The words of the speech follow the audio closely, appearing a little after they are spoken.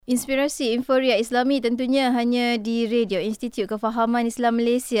Inspirasi Inforia Islami tentunya hanya di Radio Institut Kefahaman Islam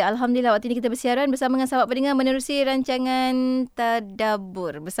Malaysia. Alhamdulillah waktu ini kita bersiaran bersama dengan sahabat pendengar menerusi rancangan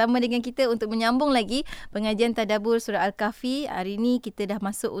Tadabbur. Bersama dengan kita untuk menyambung lagi pengajian Tadabbur Surah Al-Kahfi. Hari ini kita dah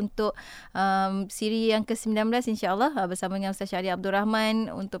masuk untuk siri yang ke-19 insya-Allah bersama dengan Ustaz Syahri Abdul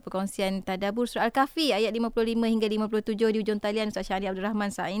Rahman untuk perkongsian Tadabbur Surah Al-Kahfi ayat 55 hingga 57 di hujung talian Ustaz Syahri Abdul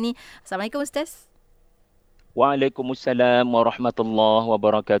Rahman saat ini. Assalamualaikum Ustaz. Waalaikumsalam warahmatullahi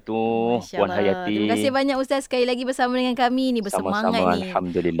wabarakatuh. Puan Masya-Allah. Terima kasih Hayati. banyak Ustaz sekali lagi bersama dengan kami ni, bersemangat Sama-sama, ni.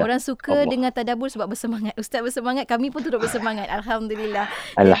 alhamdulillah. Orang suka Allah. dengar tadabbur sebab bersemangat. Ustaz bersemangat, kami pun turut bersemangat. Alhamdulillah.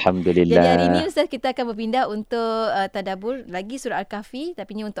 Alhamdulillah. Jadi hari ini Ustaz kita akan berpindah untuk tadabbur lagi surah Al-Kahfi,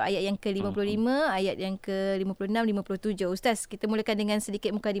 tapi ini untuk ayat yang ke-55, ayat yang ke-56, 57. Ustaz, kita mulakan dengan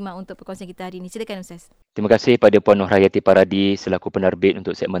sedikit mukadimah untuk perkongsian kita hari ini. Silakan Ustaz. Terima kasih pada Puan Nur Hayati Paradi selaku penerbit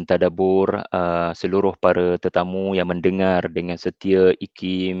untuk segmen Tadabbur, seluruh para tetamu yang mendengar dengan setia,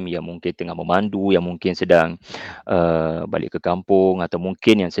 Ikim yang mungkin tengah memandu, yang mungkin sedang balik ke kampung atau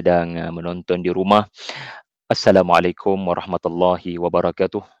mungkin yang sedang menonton di rumah. Assalamualaikum warahmatullahi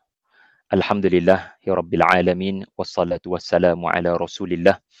wabarakatuh. Alhamdulillah ya rabbil alamin wassalatu wassalamu ala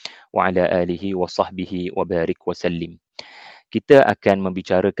Rasulillah wa ala alihi wa sahbihi wa barik wa sallim. Kita akan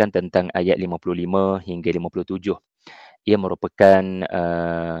membicarakan tentang ayat 55 hingga 57. Ia merupakan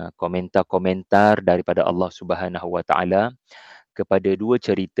komentar-komentar daripada Allah Subhanahu Wa Taala kepada dua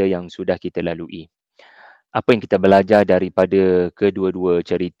cerita yang sudah kita lalui. Apa yang kita belajar daripada kedua-dua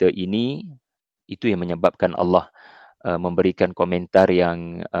cerita ini, itu yang menyebabkan Allah memberikan komentar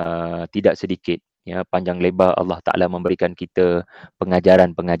yang tidak sedikit. Ya, panjang lebar Allah Ta'ala memberikan kita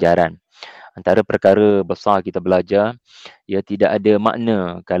pengajaran-pengajaran. Antara perkara besar kita belajar, ya tidak ada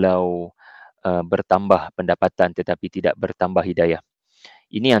makna kalau bertambah pendapatan tetapi tidak bertambah hidayah.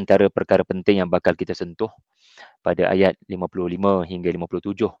 Ini antara perkara penting yang bakal kita sentuh pada ayat 55 hingga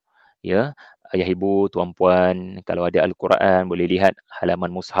 57. Ya, ayah ibu, tuan-puan, kalau ada Al-Quran boleh lihat halaman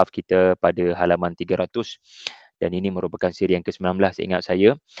mushaf kita pada halaman 300. Dan ini merupakan siri yang ke-19 ingat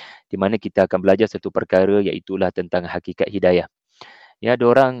saya, di mana kita akan belajar satu perkara iaitulah tentang hakikat hidayah. Ya, ada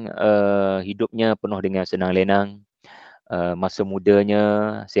orang hidupnya penuh dengan senang lenang, masa mudanya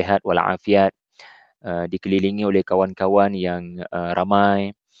sihat walafiat, dikelilingi oleh kawan-kawan yang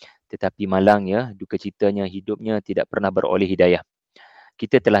ramai, tetapi malang ya, duka citanya hidupnya tidak pernah beroleh hidayah.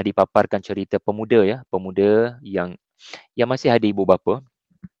 Kita telah dipaparkan cerita pemuda ya, pemuda yang masih ada ibu bapa,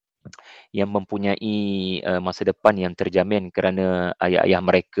 yang mempunyai masa depan yang terjamin kerana ayah-ayah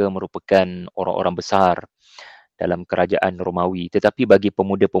mereka merupakan orang-orang besar dalam kerajaan Romawi. Tetapi bagi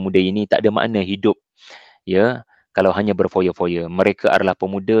pemuda-pemuda ini tak ada makna hidup ya kalau hanya berfoya-foya. Mereka adalah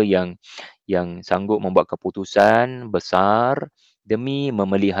pemuda yang sanggup membuat keputusan besar demi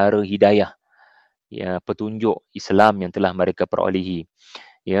memelihara hidayah, ya, petunjuk Islam yang telah mereka perolehi,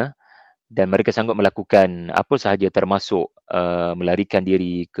 ya. Dan mereka sanggup melakukan apa sahaja termasuk melarikan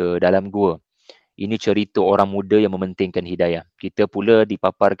diri ke dalam gua. Ini cerita orang muda yang mementingkan hidayah. Kita pula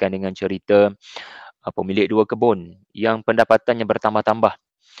dipaparkan dengan cerita pemilik dua kebun yang pendapatannya bertambah-tambah.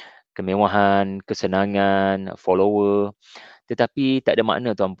 Kemewahan, kesenangan, follower. Tetapi tak ada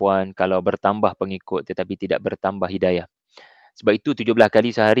makna tuan-puan kalau bertambah pengikut tetapi tidak bertambah hidayah. Sebab itu 17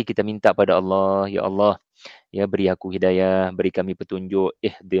 kali sehari kita minta pada Allah, ya Allah, ya beri aku hidayah, beri kami petunjuk,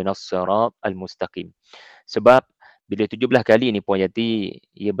 ihdinas sirat al-mustaqim. Sebab bila 17 kali ni Puan Yati,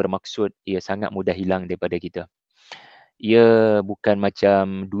 ia bermaksud ia sangat mudah hilang daripada kita. Ia bukan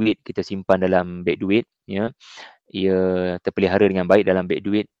macam duit kita simpan dalam beg duit, ya. Ia terpelihara dengan baik dalam beg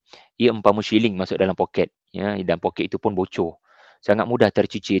duit. Ia umpama shilling masuk dalam poket, ya, dan poket itu pun bocor. Sangat mudah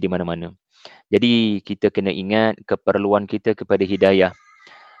tercicir di mana-mana. Jadi kita kena ingat keperluan kita kepada hidayah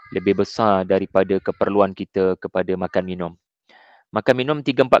lebih besar daripada keperluan kita kepada makan minum. Makan minum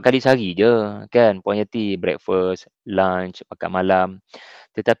 3-4 kali sehari je kan Puan Yati, breakfast, lunch, makan malam.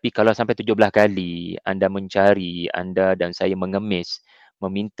 Tetapi kalau sampai 17 kali anda mencari, anda dan saya mengemis,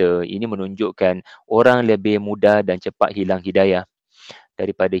 meminta, ini menunjukkan orang lebih mudah dan cepat hilang hidayah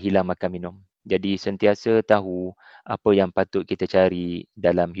daripada hilang makan minum. Jadi sentiasa tahu apa yang patut kita cari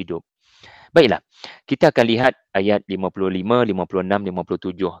dalam hidup. Baiklah, kita akan lihat ayat 55, 56,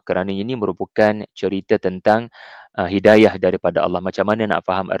 57 kerana ini merupakan cerita tentang hidayah daripada Allah. Macam mana nak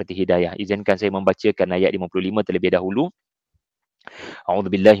faham arti hidayah? Izinkan saya membacakan ayat 55 terlebih dahulu.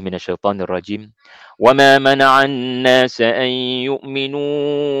 أعوذ بالله من الشيطان الرجيم وما منع الناس أن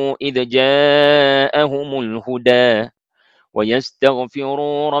يؤمنوا إذ جاءهم الهدى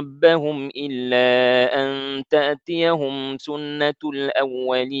ويستغفروا ربهم إلا أن تأتيهم سنة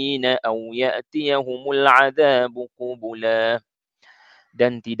الأولين أو يأتيهم العذاب قبلا.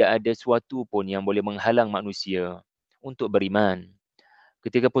 Dan tidak ada sesuatu pun yang boleh menghalang manusia untuk beriman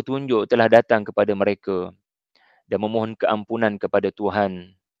ketika petunjuk telah datang kepada mereka dan memohon keampunan kepada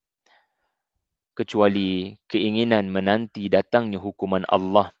Tuhan, kecuali keinginan menanti datangnya hukuman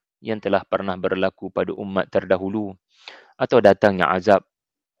Allah yang telah pernah berlaku pada umat terdahulu atau datangnya azab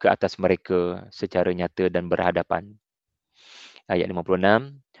ke atas mereka secara nyata dan berhadapan. Ayat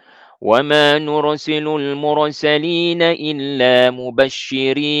 56. وَمَا نُرْسِلُ الْمُرْسَلِينَ إِلَّا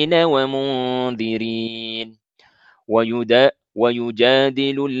مُبَشِّرِينَ وَمُنذِرِينَ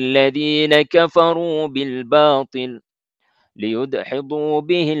وَيُجَادِلُ الَّذِينَ كَفَرُوا بِالْبَاطِلِ لِيُدْحِضُوا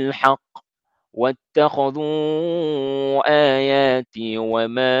بِهِ الْحَقَّ وَاتَّخَذُوا آيَاتِي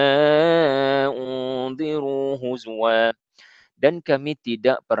وَمَا أُنذِرُوا هُزُوًا. Dan kami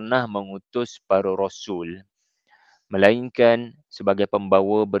tidak pernah mengutus para rasul, melainkan sebagai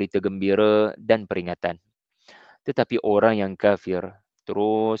pembawa berita gembira dan peringatan. Tetapi orang yang kafir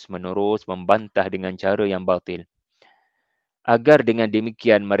terus-menerus membantah dengan cara yang batil, agar dengan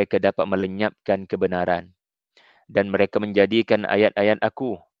demikian mereka dapat melenyapkan kebenaran. Dan mereka menjadikan ayat-ayat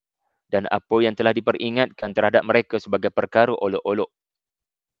aku dan apa yang telah diperingatkan terhadap mereka sebagai perkara olok-olok.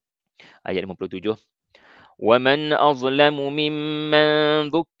 Ayat 57. وَمَنْ أَظْلَمُ مِمَّنْ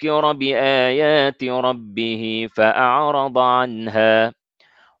ذُكِّرَ بِآيَاتِ رَبِّهِ فَأَعْرَضَ عَنْهَا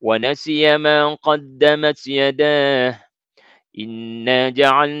وَنَسِيَ مَا قَدَّمَتْ يَدَاهُ إِنَّا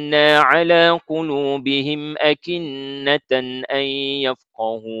جَعَلْنَا عَلَى قُلُوبِهِمْ أَكِنَّةً أَنْ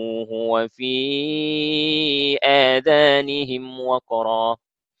يَفْقَهُوهُ وَفِي آذَانِهِمْ وَقْرًا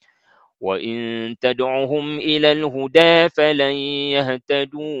وَإِنْ تَدْعُهُمْ إِلَى الْهُدَى فَلَنْ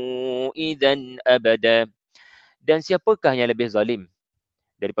يَهْتَدُوا إِذًا أَبَدًا. Dan siapakah yang lebih zalim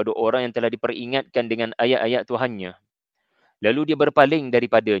daripada orang yang telah diperingatkan dengan ayat-ayat Tuhannya, lalu dia berpaling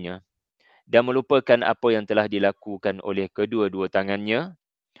daripadanya dan melupakan apa yang telah dilakukan oleh kedua-dua tangannya?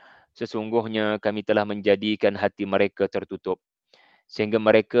 Sesungguhnya kami telah menjadikan hati mereka tertutup sehingga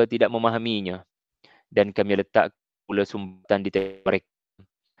mereka tidak memahaminya, dan kami letak pula sumbatan di tepi mereka.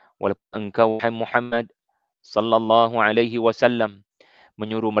 Walaupun engkau Muhammad sallallahu alaihi wasallam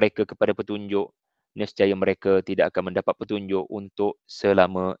menyuruh mereka kepada petunjuk, nescaya mereka tidak akan mendapat petunjuk untuk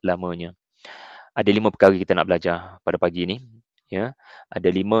selama-lamanya. Ada 5 perkara kita nak belajar pada pagi ini. Ya, ada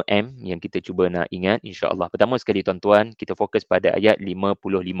 5 M yang kita cuba nak ingat, insya-Allah. Pertama sekali tuan-tuan, kita fokus pada ayat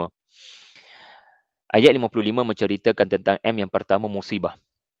 55. Ayat 55 menceritakan tentang M yang pertama, musibah.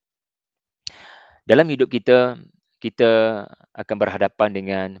 Dalam hidup kita, kita akan berhadapan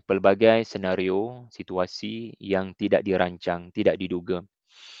dengan pelbagai senario, situasi yang tidak dirancang, tidak diduga.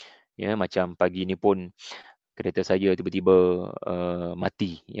 Ya, macam pagi ni pun kereta saya tiba-tiba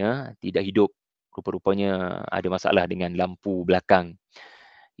mati, ya, tidak hidup. Rupa-rupanya ada masalah dengan lampu belakang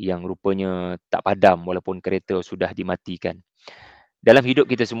yang rupanya tak padam walaupun kereta sudah dimatikan. Dalam hidup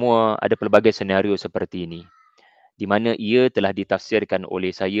kita semua ada pelbagai senario seperti ini, di mana ia telah ditafsirkan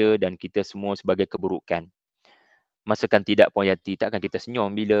oleh saya dan kita semua sebagai keburukan. Masakan tidak puan Yati, takkan kita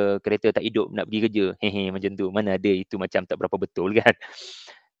senyum bila kereta tak hidup nak pergi kerja. Hehe, macam tu. Mana ada, itu macam tak berapa betul kan.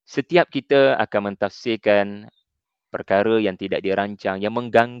 Setiap kita akan mentafsirkan perkara yang tidak dirancang, yang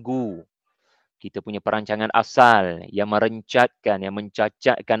mengganggu kita punya perancangan asal, yang merencatkan, yang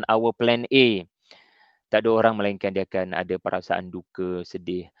mencacatkan our plan A. Tak ada orang melainkan dia akan ada perasaan duka,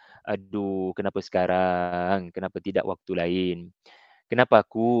 sedih. Aduh, kenapa sekarang? Kenapa tidak waktu lain? Kenapa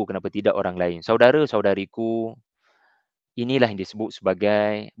aku? Kenapa tidak orang lain? Saudara-saudariku, inilah yang disebut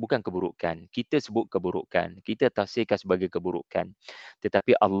sebagai, bukan keburukan. Kita sebut keburukan. Kita tafsirkan sebagai keburukan.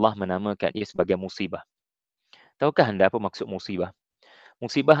 Tetapi Allah menamakan ia sebagai musibah. Tahukah anda apa maksud musibah?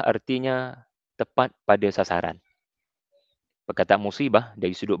 Musibah artinya tepat pada sasaran. Perkataan musibah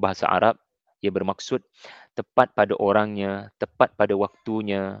dari sudut bahasa Arab, ia bermaksud tepat pada orangnya, tepat pada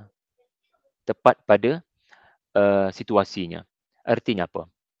waktunya, tepat pada situasinya. Artinya apa?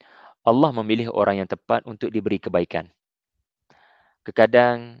 Allah memilih orang yang tepat untuk diberi kebaikan.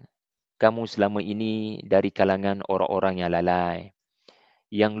 Terkadang kamu selama ini dari kalangan orang-orang yang lalai,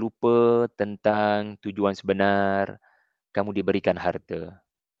 yang lupa tentang tujuan sebenar kamu diberikan harta.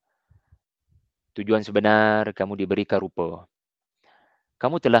 Tujuan sebenar kamu diberikan rupa.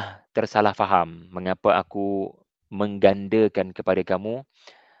 Kamu telah tersalah faham mengapa aku menggandakan kepada kamu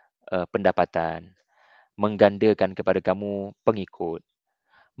pendapatan, menggandakan kepada kamu pengikut,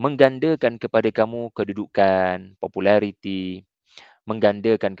 menggandakan kepada kamu kedudukan, populariti,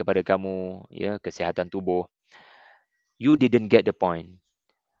 menggandakan kepada kamu ya kesihatan tubuh. You didn't get the point.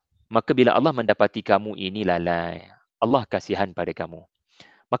 Maka bila Allah mendapati kamu ini lalai, Allah kasihan pada kamu.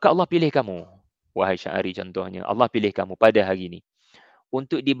 Maka Allah pilih kamu. Wahai Syahari contohnya, Allah pilih kamu pada hari ini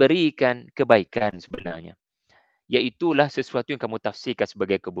untuk diberikan kebaikan sebenarnya. Iaitulah sesuatu yang kamu tafsirkan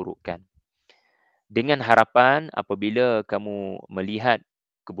sebagai keburukan. Dengan harapan apabila kamu melihat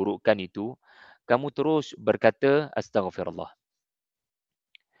keburukan itu, kamu terus berkata astaghfirullah.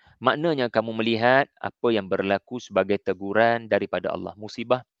 Maknanya kamu melihat apa yang berlaku sebagai teguran daripada Allah.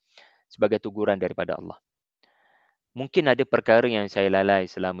 Musibah sebagai teguran daripada Allah. Mungkin ada perkara yang saya lalai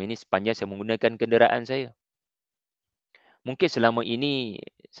selama ini sepanjang saya menggunakan kenderaan saya. Mungkin selama ini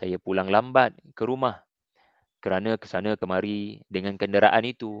saya pulang lambat ke rumah kerana ke sana kemari dengan kenderaan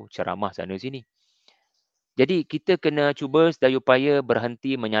itu, ceramah sana sini. Jadi kita kena cuba sedaya upaya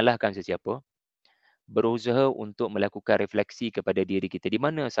berhenti menyalahkan sesiapa, berusaha untuk melakukan refleksi kepada diri kita. Di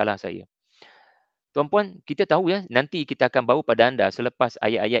mana salah saya? Tuan-puan, kita tahu ya, nanti kita akan bawa pada anda selepas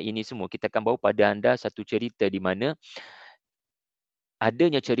ayat-ayat ini semua, kita akan bawa pada anda satu cerita di mana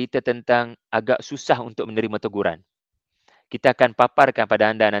adanya cerita tentang agak susah untuk menerima teguran. Kita akan paparkan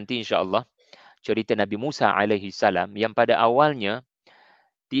pada anda nanti insya-Allah cerita Nabi Musa alaihi salam yang pada awalnya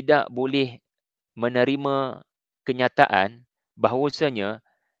tidak boleh menerima kenyataan bahawasanya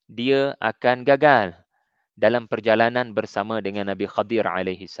dia akan gagal dalam perjalanan bersama dengan Nabi Khadir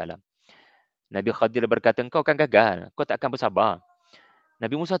alaihi salam. Nabi Khadir berkata, engkau akan gagal, kau tak akan bersabar.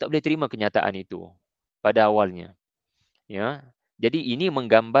 Nabi Musa tak boleh terima kenyataan itu pada awalnya. Ya. Jadi ini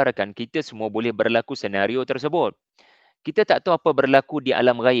menggambarkan kita semua boleh berlaku senario tersebut. Kita tak tahu apa berlaku di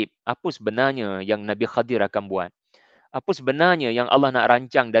alam gaib. Apa sebenarnya yang Nabi Khadir akan buat? Apa sebenarnya yang Allah nak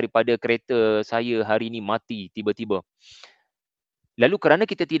rancang daripada kereta saya hari ini mati tiba-tiba? Lalu kerana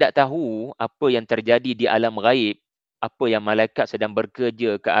kita tidak tahu apa yang terjadi di alam gaib, apa yang malaikat sedang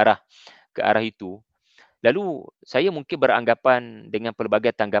bekerja ke arah itu, lalu saya mungkin beranggapan dengan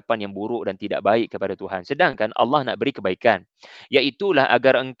pelbagai tanggapan yang buruk dan tidak baik kepada Tuhan. Sedangkan Allah nak beri kebaikan. Iaitulah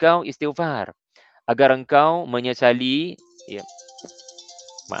agar engkau istighfar. Agar engkau menyesali, ya,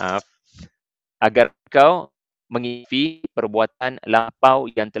 maaf, agar engkau mengifi perbuatan lampau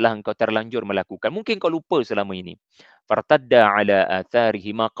yang telah engkau terlanjur melakukan. Mungkin kau lupa selama ini. Fartadda ala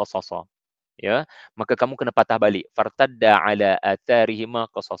atharihima qasasa. Ya, maka kamu kena patah balik. Fartadda ala atharihima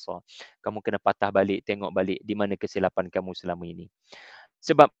qasasa. Kamu kena patah balik, tengok balik di mana kesilapan kamu selama ini.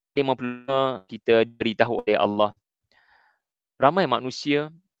 Sebab 50 kita beritahu oleh Allah, ramai manusia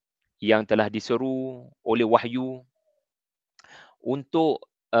yang telah diseru oleh wahyu untuk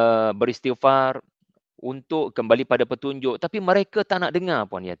beristighfar, untuk kembali pada petunjuk, tapi mereka tak nak dengar,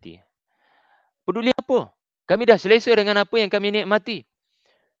 puan Yati. Peduli apa? Kami dah selesa dengan apa yang kami nikmati.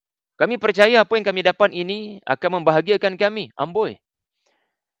 Kami percaya apa yang kami dapat ini akan membahagiakan kami. Amboi.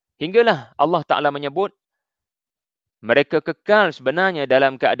 Hinggalah Allah Ta'ala menyebut, mereka kekal sebenarnya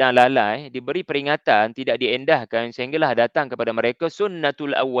dalam keadaan lalai, diberi peringatan, tidak diendahkan, sehinggalah datang kepada mereka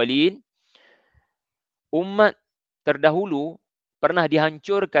sunnatul awwalin. Umat terdahulu pernah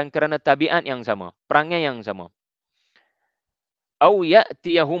dihancurkan kerana tabiat yang sama, perangai yang sama. Au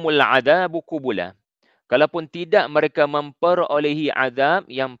ya'tiyahumul adabu qubula. Kalaupun tidak mereka memperolehi azab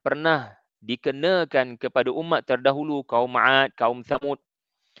yang pernah dikenakan kepada umat terdahulu, kaum 'Ad, kaum Thamud.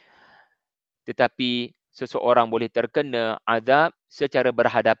 Tetapi seseorang boleh terkena azab secara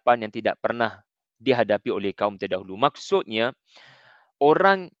berhadapan yang tidak pernah dihadapi oleh kaum terdahulu. Maksudnya,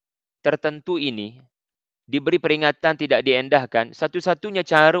 orang tertentu ini diberi peringatan, tidak diendahkan. Satu-satunya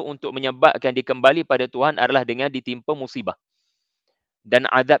cara untuk menyebabkan dikembali pada Tuhan adalah dengan ditimpa musibah dan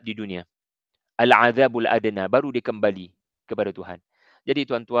azab di dunia. Al-azabul adna, baru dia kembali kepada Tuhan. Jadi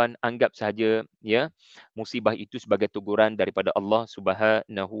tuan-tuan, anggap sahaja ya musibah itu sebagai teguran daripada Allah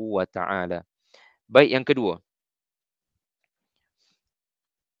Subhanahu wa taala. Baik, yang kedua.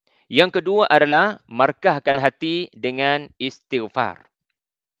 Yang kedua adalah markahkan hati dengan istighfar.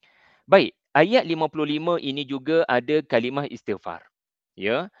 Baik, ayat 55 ini juga ada kalimah istighfar.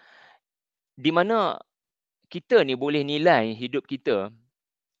 Ya. Di mana kita ni boleh nilai hidup kita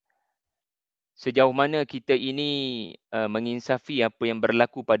sejauh mana kita ini menginsafi apa yang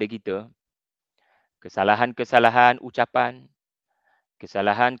berlaku pada kita. Kesalahan-kesalahan ucapan,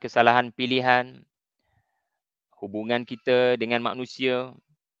 kesalahan-kesalahan pilihan, hubungan kita dengan manusia,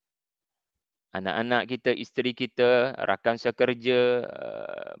 anak-anak kita, isteri kita, rakan sekerja,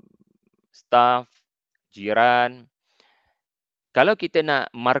 staf, jiran. Kalau kita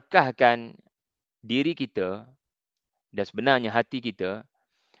nak markahkan diri kita dan sebenarnya hati kita,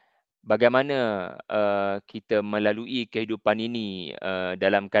 bagaimana kita melalui kehidupan ini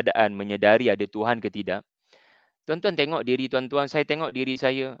dalam keadaan menyedari ada Tuhan ke tidak. Tuan-tuan tengok diri tuan-tuan, saya tengok diri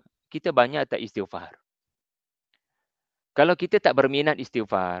saya, kita banyak tak istighfar. Kalau kita tak berminat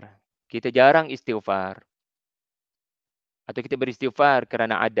istighfar, kita jarang istighfar, atau kita beristighfar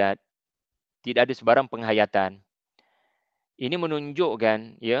kerana adat, tidak ada sebarang penghayatan, ini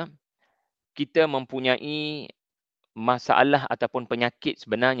menunjukkan ya kita mempunyai masalah ataupun penyakit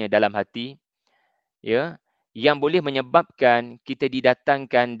sebenarnya dalam hati, ya, yang boleh menyebabkan kita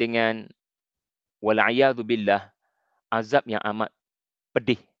didatangkan dengan wal'iyadzu billah azab yang amat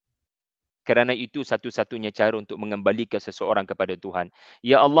pedih. Kerana itu satu-satunya cara untuk mengembalikan seseorang kepada Tuhan.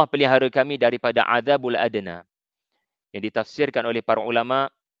 Ya Allah, pelihara kami daripada azabul adna. Yang ditafsirkan oleh para ulama,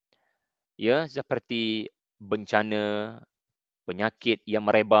 ya, seperti bencana, penyakit yang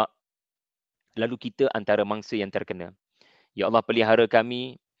merebak, lalu kita antara mangsa yang terkena. Ya Allah, pelihara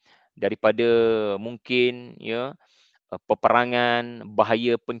kami daripada mungkin, ya, peperangan,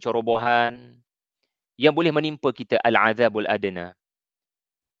 bahaya pencerobohan yang boleh menimpa kita, al-azabul adna.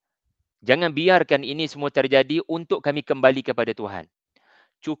 Jangan biarkan ini semua terjadi untuk kami kembali kepada Tuhan.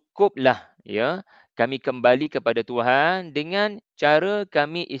 Cukuplah, ya, kami kembali kepada Tuhan dengan cara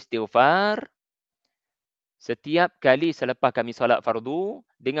kami istighfar setiap kali selepas kami solat fardu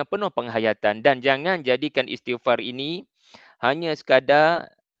dengan penuh penghayatan, dan jangan jadikan istighfar ini hanya sekadar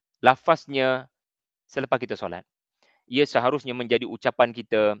lafaznya selepas kita solat. Ia seharusnya menjadi ucapan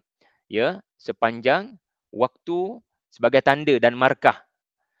kita, ya, sepanjang waktu sebagai tanda dan markah.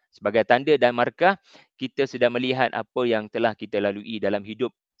 Sebagai tanda dan markah kita sedang melihat apa yang telah kita lalui dalam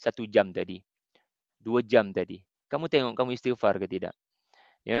hidup 1 jam tadi, 2 jam tadi. Kamu tengok kamu istighfar ke tidak?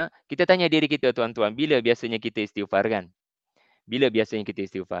 Ya, kita tanya diri kita, tuan-tuan, bila biasanya kita istighfar kan? Bila biasanya kita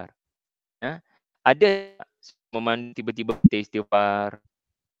istighfar? Ya? Ada momen tiba-tiba kita istighfar?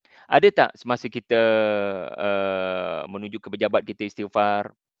 Ada tak semasa kita menuju ke pejabat kita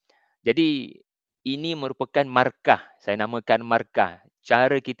istighfar? Jadi ini merupakan markah, saya namakan markah,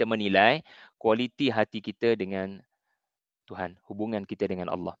 cara kita menilai kualiti hati kita dengan Tuhan, hubungan kita dengan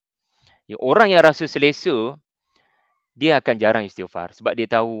Allah. Ya, orang yang rasa selesa, dia akan jarang istighfar sebab dia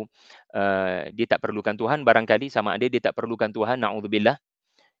tahu dia tak perlukan Tuhan, barangkali sama ada dia tak perlukan Tuhan, na'udzubillah.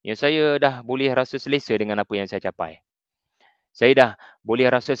 Ya, saya dah boleh rasa selesa dengan apa yang saya capai. Saya dah boleh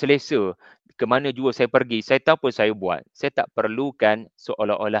rasa selesa ke mana jua saya pergi, saya tahu apa saya buat. Saya tak perlukan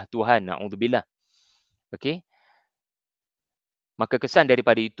seolah-olah Tuhan, na'udzubillah. Okey? Maka kesan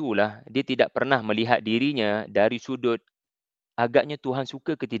daripada itulah dia tidak pernah melihat dirinya dari sudut agaknya Tuhan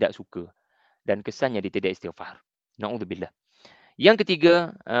suka ke tidak suka, dan kesannya dia tidak istighfar. Na'udzubillah. Yang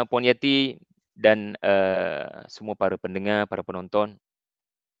ketiga, Puan Yati dan semua para pendengar, para penonton,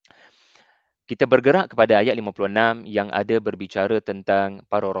 kita bergerak kepada ayat 56 yang ada berbicara tentang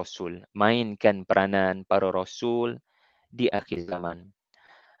para rasul. Mainkan peranan para rasul di akhir zaman.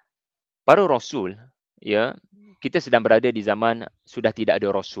 Para rasul, ya, kita sedang berada di zaman sudah tidak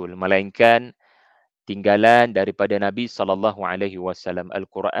ada rasul, melainkan tinggalan daripada Nabi SAW,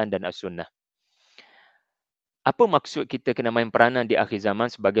 Al-Quran dan As-Sunnah. Apa maksud kita kena main peranan di akhir zaman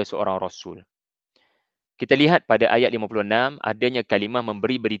sebagai seorang rasul? Kita lihat pada ayat 56, adanya kalimah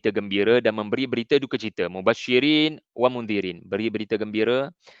memberi berita gembira dan memberi berita duka cita. Mubasyirin wa mundhirin. Beri berita gembira,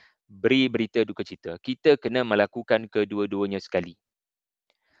 beri berita duka cita. Kita kena melakukan kedua-duanya sekali.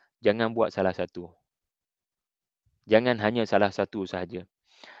 Jangan buat salah satu. Jangan hanya salah satu sahaja.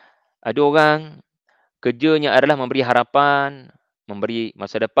 Ada orang kerjanya adalah memberi harapan, memberi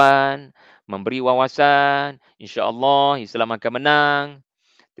masa depan, memberi wawasan, insya-Allah Islam akan menang,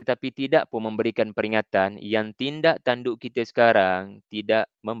 tetapi tidak pun memberikan peringatan yang tindak tanduk kita sekarang tidak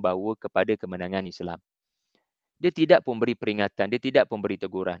membawa kepada kemenangan Islam. Dia tidak pun beri peringatan, dia tidak pun beri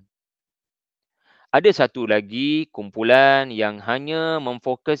teguran. Ada satu lagi kumpulan yang hanya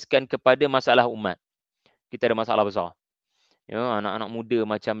memfokuskan kepada masalah umat. Kita ada masalah besar. Ya, anak-anak muda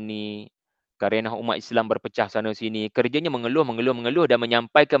macam ni, kerana umat Islam berpecah sana sini, kerjanya mengeluh dan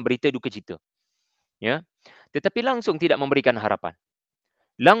menyampaikan berita duka cita. Ya. Tetapi langsung tidak memberikan harapan.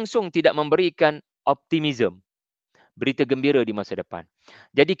 Langsung tidak memberikan optimism, berita gembira di masa depan.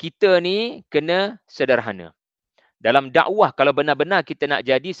 Jadi kita ni kena sederhana. Dalam dakwah, kalau benar-benar kita nak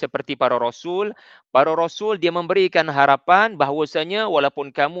jadi seperti para rasul dia memberikan harapan bahawasanya walaupun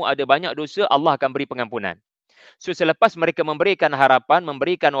kamu ada banyak dosa, Allah akan beri pengampunan. So selepas mereka memberikan harapan,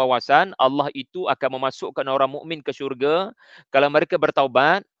 memberikan wawasan, Allah itu akan memasukkan orang mukmin ke syurga. Kalau mereka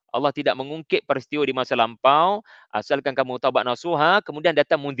bertaubat, Allah tidak mengungkit peristiwa di masa lampau, asalkan kamu taubat nasuha, kemudian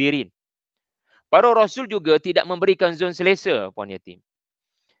datang mundhirin. Para rasul juga tidak memberikan zon selesa, Puan Yatim.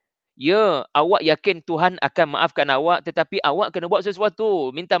 Ya, awak yakin Tuhan akan maafkan awak, tetapi awak kena buat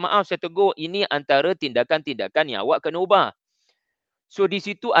sesuatu. Minta maaf, saya tegur, ini antara tindakan-tindakan yang awak kena ubah. So di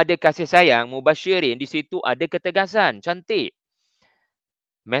situ ada kasih sayang, mubasyirin, di situ ada ketegasan, cantik.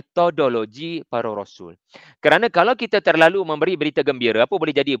 Metodologi para rasul. Kerana kalau kita terlalu memberi berita gembira, apa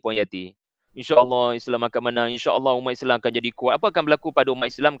boleh jadi, Puan Yati? InsyaAllah Islam akan menang, insyaAllah umat Islam akan jadi kuat. Apa akan berlaku pada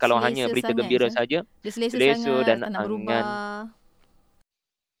umat Islam kalau Selesa hanya berita sangat, gembira Ustaz. saja? Dia selesa Selesa dan sangat, tak nak berubah.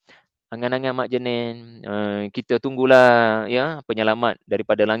 angan-angan mak jenin, kita tunggulah, ya, penyelamat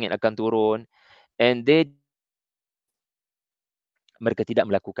daripada langit akan turun. And they Mereka tidak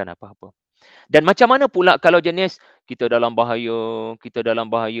melakukan apa-apa. Dan macam mana pula kalau jenis kita dalam bahaya,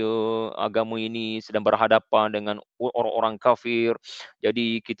 agama ini sedang berhadapan dengan orang-orang kafir.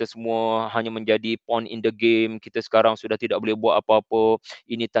 Jadi kita semua hanya menjadi pawn in the game. Kita sekarang sudah tidak boleh buat apa-apa.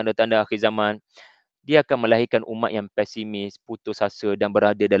 Ini tanda-tanda akhir zaman. Dia akan melahirkan umat yang pesimis, putus asa dan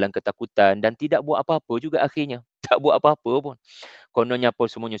berada dalam ketakutan dan tidak buat apa-apa juga akhirnya. Tak buat apa-apa pun. Kononnya apa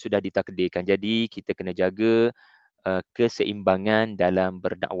semuanya sudah ditakdirkan. Jadi kita kena jaga keseimbangan dalam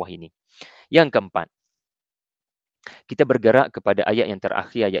berdakwah ini. Yang keempat, kita bergerak kepada ayat yang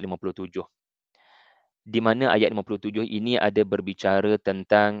terakhir, ayat 57. Di mana ayat 57 ini ada berbicara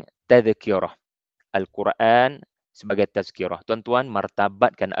tentang tazkirah. Al-Quran sebagai tazkirah. Tuan-tuan,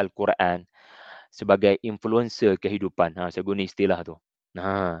 martabatkan Al-Quran sebagai influencer kehidupan. Saya guna istilah tu.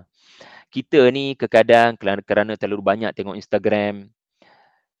 Kita ni kadang kerana terlalu banyak tengok Instagram,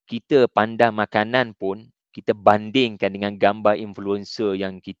 kita pandang makanan pun, kita bandingkan dengan gambar influencer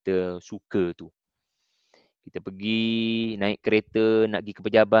yang kita suka tu. Kita pergi naik kereta nak pergi ke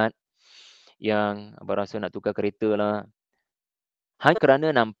pejabat yang abang rasa nak tukar kereta lah. Hanya kerana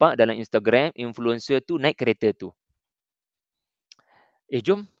nampak dalam Instagram influencer tu naik kereta tu.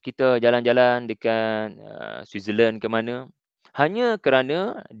 Jom kita jalan-jalan dekat Switzerland ke mana. Hanya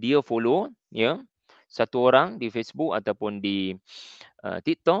kerana dia follow satu orang di Facebook ataupun di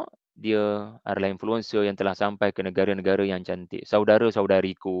TikTok, dia adalah influencer yang telah sampai ke negara-negara yang cantik.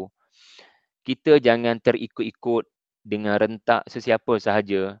 Saudara-saudariku, kita jangan terikut-ikut dengan rentak sesiapa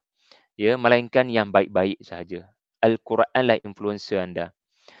sahaja, melainkan yang baik-baik sahaja. Al-Quranlah influencer anda.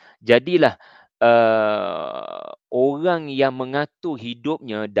 Jadilah orang yang mengatur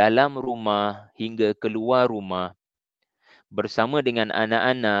hidupnya dalam rumah hingga keluar rumah, bersama dengan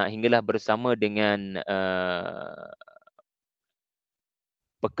anak-anak hinggalah bersama dengan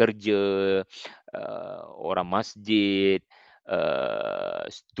pekerja, orang masjid,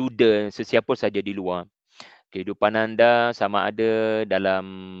 student, sesiapa saja di luar. Kehidupan anda sama ada dalam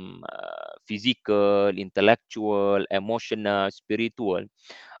fizikal, intelektual, emosional, spiritual,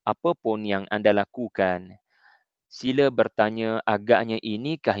 apapun yang anda lakukan, sila bertanya, agaknya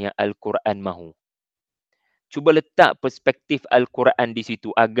inikah yang Al-Quran mahu? Cuba letak perspektif Al-Quran di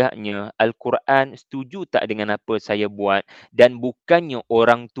situ. Agaknya Al-Quran setuju tak dengan apa saya buat, dan bukannya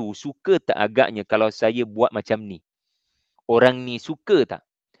orang tu suka tak agaknya kalau saya buat macam ni. Orang ni suka tak?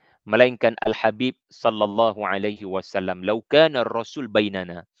 Melainkan Al-Habib sallallahu alaihi wasallam, lau kana ar-rasul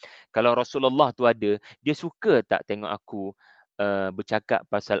bainana. Kalau Rasulullah tu ada, dia suka tak tengok aku bercakap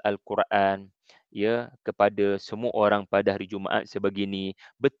pasal Al-Quran kepada semua orang pada hari Jumaat sebegini?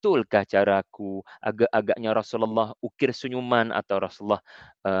 Betulkah caraku? Agak-agaknya Rasulullah ukir senyuman atau Rasulullah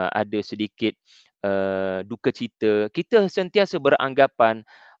ada sedikit duka cita. Kita sentiasa beranggapan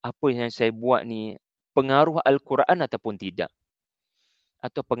apa yang saya buat ni pengaruh Al-Quran ataupun tidak,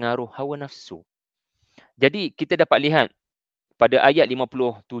 atau pengaruh hawa nafsu. Jadi kita dapat lihat pada ayat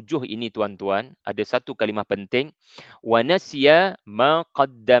 57 ini, tuan-tuan, ada satu kalimah penting, wa nasiya ma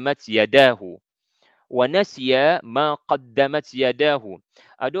qaddamat yadahu. Wa nasiya ma qaddamat yadahu.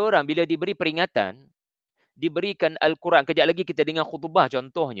 Ada orang bila diberi peringatan, diberikan Al-Quran, kejap lagi kita dengar khutbah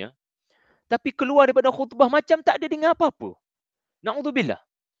contohnya, tapi keluar daripada khutbah macam tak ada dengar apa-apa. Na'udzubillah.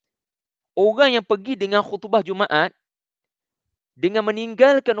 Orang yang pergi dengar khutbah Jumaat, dengan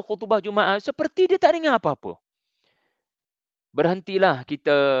meninggalkan khutbah Jumaat, seperti dia tak dengar apa-apa. Berhentilah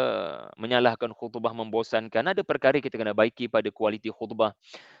kita menyalahkan khutbah membosankan. Ada perkara kita kena baiki pada kualiti khutbah.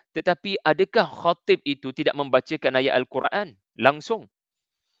 Tetapi adakah khatib itu tidak membacakan ayat Al-Quran langsung?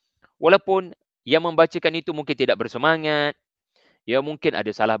 Walaupun yang membacakan itu mungkin tidak bersemangat, mungkin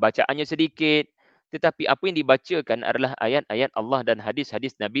ada salah bacaannya sedikit, tetapi apa yang dibacakan adalah ayat-ayat Allah dan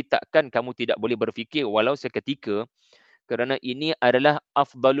hadis-hadis Nabi. Takkan kamu tidak boleh berfikir walau seketika, kerana ini adalah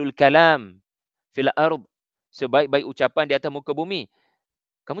afdalul kalam fil ard, sebaik-baik ucapan di atas muka bumi.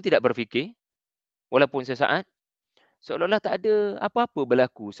 Kamu tidak berfikir walaupun sesaat? Seolah-olah tak ada apa-apa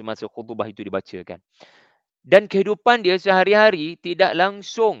berlaku semasa khutbah itu dibacakan. Dan kehidupan dia sehari-hari tidak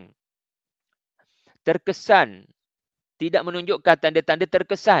langsung terkesan, tidak menunjukkan tanda-tanda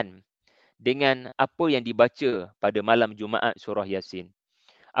terkesan dengan apa yang dibaca pada malam Jumaat surah Yasin.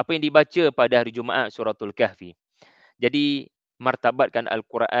 Apa yang dibaca pada hari Jumaat suratul Kahfi. Jadi martabatkan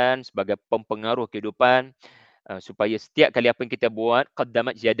Al-Quran sebagai pempengaruh kehidupan, supaya setiap kali apa yang kita buat,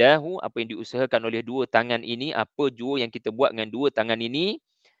 qaddamat yadahu, apa yang diusahakan oleh dua tangan ini, apa jua yang kita buat dengan dua tangan ini,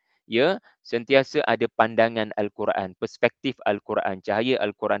 sentiasa ada pandangan Al-Quran, perspektif Al-Quran, cahaya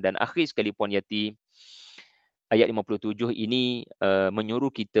Al-Quran. Dan akhir sekali Puan Yati, ayat 57 ini menyuruh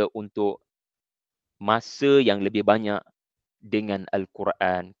kita untuk masa yang lebih banyak dengan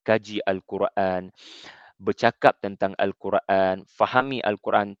Al-Quran, kaji Al-Quran, bercakap tentang Al-Quran, fahami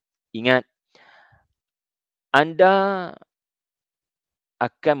Al-Quran. Ingat, anda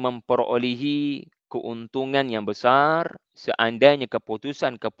akan memperolehi keuntungan yang besar seandainya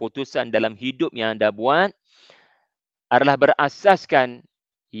keputusan-keputusan dalam hidup yang anda buat adalah berasaskan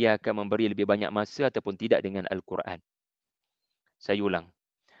ia akan memberi lebih banyak masa ataupun tidak dengan Al-Quran. Saya ulang.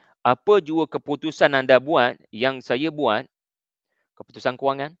 Apa jua keputusan anda buat, yang saya buat, keputusan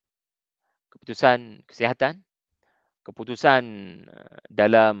kewangan, keputusan kesihatan, keputusan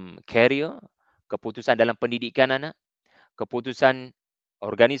dalam career, keputusan dalam pendidikan anak, keputusan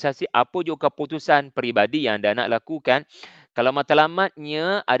organisasi, apa juga keputusan peribadi yang anda nak lakukan, kalau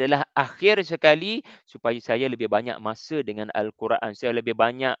matlamatnya adalah akhir sekali supaya saya lebih banyak masa dengan Al-Quran, saya lebih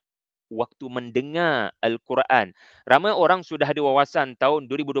banyak waktu mendengar Al-Quran. Ramai orang sudah ada wawasan tahun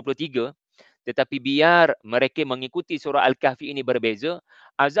 2023, tetapi biar mereka mengikuti surah Al-Kahfi ini berbeza,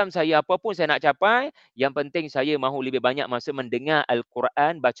 azam saya apa pun saya nak capai, yang penting saya mahu lebih banyak masa mendengar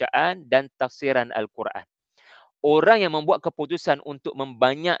Al-Quran, bacaan dan tafsiran Al-Quran. Orang yang membuat keputusan untuk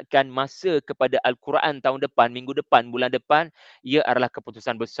membanyakkan masa kepada Al-Quran tahun depan, minggu depan, bulan depan, ia adalah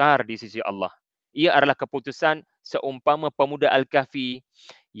keputusan besar di sisi Allah. Ia adalah keputusan seumpama pemuda Al-Kahfi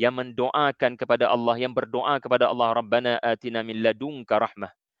yang mendoakan kepada Allah, yang berdoa kepada Allah, Rabbana atina min ladunka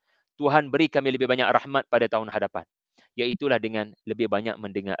rahmah. Tuhan beri kami lebih banyak rahmat pada tahun hadapan. Iaitulah dengan lebih banyak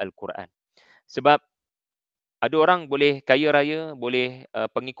mendengar Al-Quran. Sebab ada orang boleh kaya raya, boleh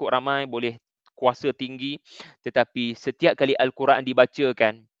pengikut ramai, boleh kuasa tinggi, tetapi setiap kali Al-Quran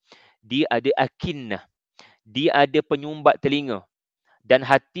dibacakan, dia ada akinnah, dia ada penyumbat telinga dan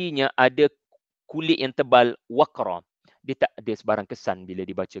hatinya ada kulit yang tebal, waqra. Dia tak ada sebarang kesan bila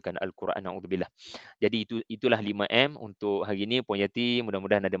dibacakan Al-Quran, na'udzubillah. Jadi itulah 5M untuk hari ini, Puan Yati.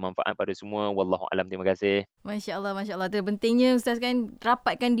 Mudah-mudahan ada manfaat pada semua. Wallahu alam. Terima kasih. Masya Allah, Masya Allah. Itu pentingnya Ustaz kan,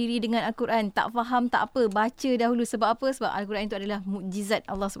 rapatkan diri dengan Al-Quran. Tak faham, tak apa. Baca dahulu. Sebab apa? Sebab Al-Quran itu adalah mukjizat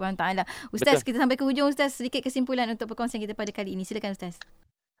Allah SWT. Ustaz, betul. Kita sampai ke hujung Ustaz. Sedikit kesimpulan untuk perkongsian kita pada kali ini. Silakan Ustaz.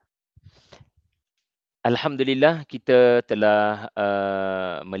 Alhamdulillah, kita telah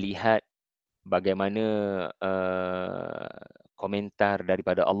melihat bagaimana komentar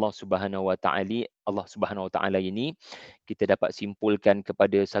daripada Allah Subhanahu Wa Taala ini, kita dapat simpulkan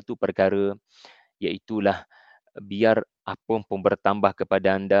kepada satu perkara, iaitulah biar apa pun bertambah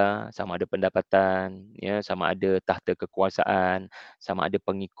kepada anda, sama ada pendapatan, ya, sama ada tahta kekuasaan, sama ada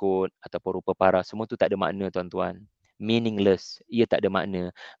pengikut ataupun rupa parah, semua tu tak ada makna tuan-tuan. Meaningless, ia tak ada makna,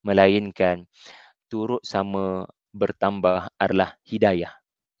 melainkan turut sama bertambah adalah hidayah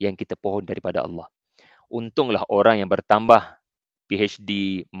yang kita pohon daripada Allah. Untunglah orang yang bertambah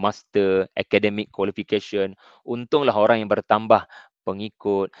PhD, Master, Academic Qualification. Untunglah orang yang bertambah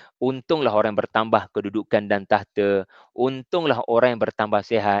pengikut. Untunglah orang yang bertambah kedudukan dan tahta. Untunglah orang yang bertambah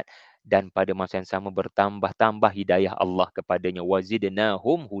sihat. Dan pada masa yang sama bertambah-tambah hidayah Allah kepadanya.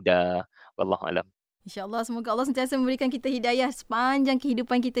 Wazidnahum huda. Wallahu alam. InsyaAllah, semoga Allah sentiasa memberikan kita hidayah sepanjang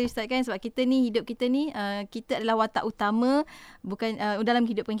kehidupan kita Ustaz kan. Sebab kita ni, hidup kita ni, kita adalah watak utama bukan dalam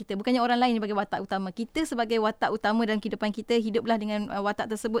kehidupan kita. Bukannya orang lain sebagai watak utama. Kita sebagai watak utama dalam kehidupan kita. Hiduplah dengan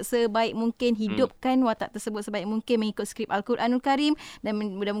watak tersebut sebaik mungkin. Hidupkan watak tersebut sebaik mungkin mengikut skrip Al-Quranul Karim. Dan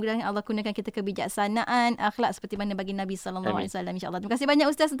mudah-mudahan Allah kurniakan kita kebijaksanaan, akhlak seperti mana bagi Nabi SAW, insyaAllah. Terima kasih banyak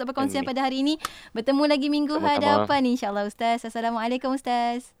Ustaz untuk perkongsian pada hari ini. Bertemu lagi minggu hadapan insyaAllah Ustaz. Assalamualaikum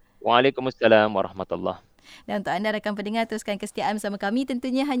Ustaz. Waalaikumsalam warahmatullahi. Dan untuk anda rakan pendengar, teruskan kesetiaan bersama kami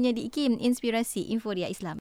tentunya hanya di IKIM, Inspirasi Inforia Islam.